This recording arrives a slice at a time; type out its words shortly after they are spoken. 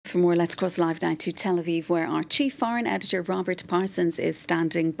For more, let's cross live now to Tel Aviv, where our chief foreign editor, Robert Parsons, is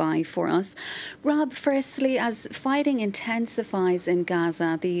standing by for us. Rob, firstly, as fighting intensifies in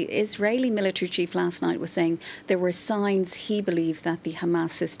Gaza, the Israeli military chief last night was saying there were signs he believed that the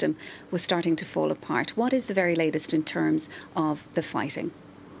Hamas system was starting to fall apart. What is the very latest in terms of the fighting?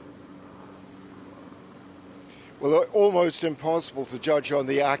 Well, almost impossible to judge on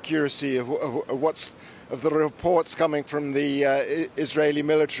the accuracy of the reports coming from the Israeli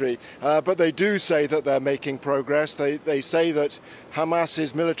military, but they do say that they're making progress. They say that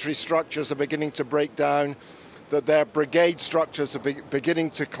Hamas's military structures are beginning to break down, that their brigade structures are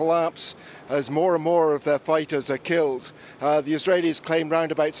beginning to collapse as more and more of their fighters are killed. The Israelis claim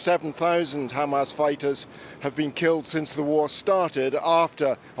around about 7,000 Hamas fighters have been killed since the war started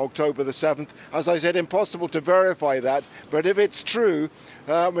after October the 7th. As I said, impossible to verify that, but if it's true,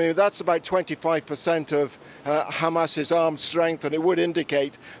 that's about 25% of Hamas's armed strength, and it would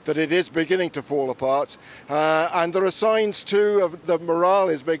indicate that it is beginning to fall apart. And there are signs too of the morale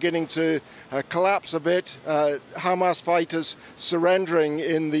is beginning to collapse a bit. Hamas fighters surrendering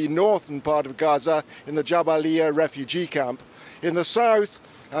in the northern part of Gaza, in the Jabalia refugee camp. In the south,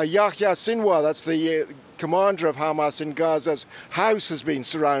 Yahya Sinwar, that's the commander of Hamas in Gaza's house, has been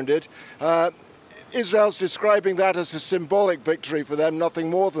surrounded. Israel's describing that as a symbolic victory for them, nothing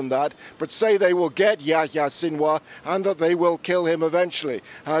more than that, but say they will get Yahya Sinwar and that they will kill him eventually,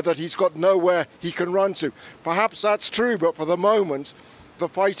 that he's got nowhere he can run to. Perhaps that's true, but for the moment, the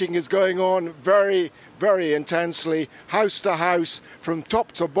fighting is going on very, very intensely, house to house, from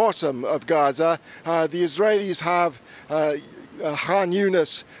top to bottom of Gaza. The Israelis have Khan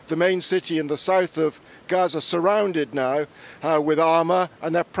Yunis, the main city in the south of Gaza, surrounded now with armour,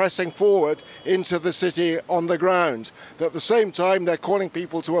 and they're pressing forward into the city on the ground. At the same time, they're calling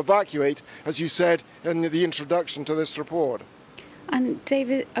people to evacuate, as you said in the introduction to this report. And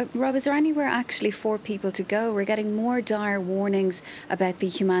David, Rob, is there anywhere actually for people to go? We're getting more dire warnings about the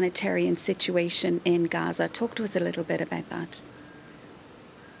humanitarian situation in Gaza. Talk to us a little bit about that.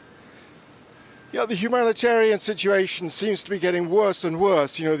 Yeah, the humanitarian situation seems to be getting worse and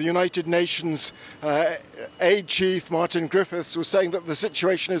worse. You know, the United Nations aid chief, Martin Griffiths, was saying that the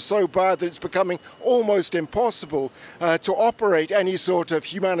situation is so bad that it's becoming almost impossible to operate any sort of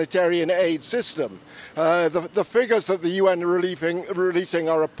humanitarian aid system. The figures that the UN are releasing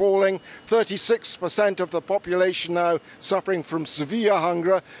are appalling. 36% of the population now suffering from severe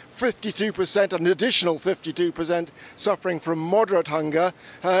hunger, 52%, an additional 52% suffering from moderate hunger.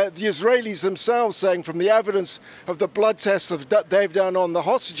 The Israelis themselves saying from the evidence of the blood tests that they've done on the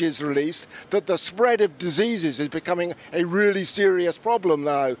hostages released that the spread of diseases is becoming a really serious problem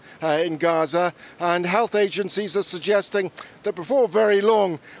now in Gaza, and health agencies are suggesting that before very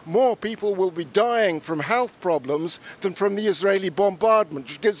long more people will be dying from health problems than from the Israeli bombardment,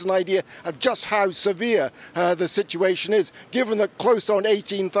 which gives an idea of just how severe the situation is, given that close on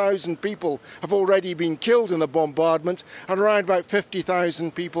 18,000 people have already been killed in the bombardment and around about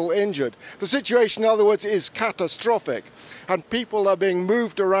 50,000 people injured. The situation, in other words, is catastrophic, and people are being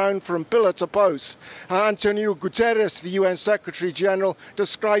moved around from pillar to post. Antonio Guterres, the UN Secretary General,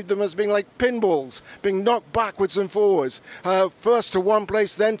 described them as being like pinballs, being knocked backwards and forwards, first to one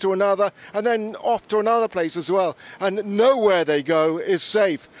place, then to another, and then off to another place as well. And nowhere they go is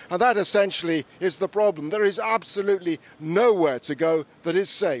safe. And that essentially is the problem. There is absolutely nowhere to go that is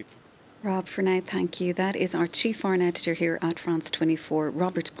safe. Rob, for now, thank you. That is our chief foreign editor here at France 24,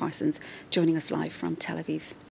 Robert Parsons, joining us live from Tel Aviv.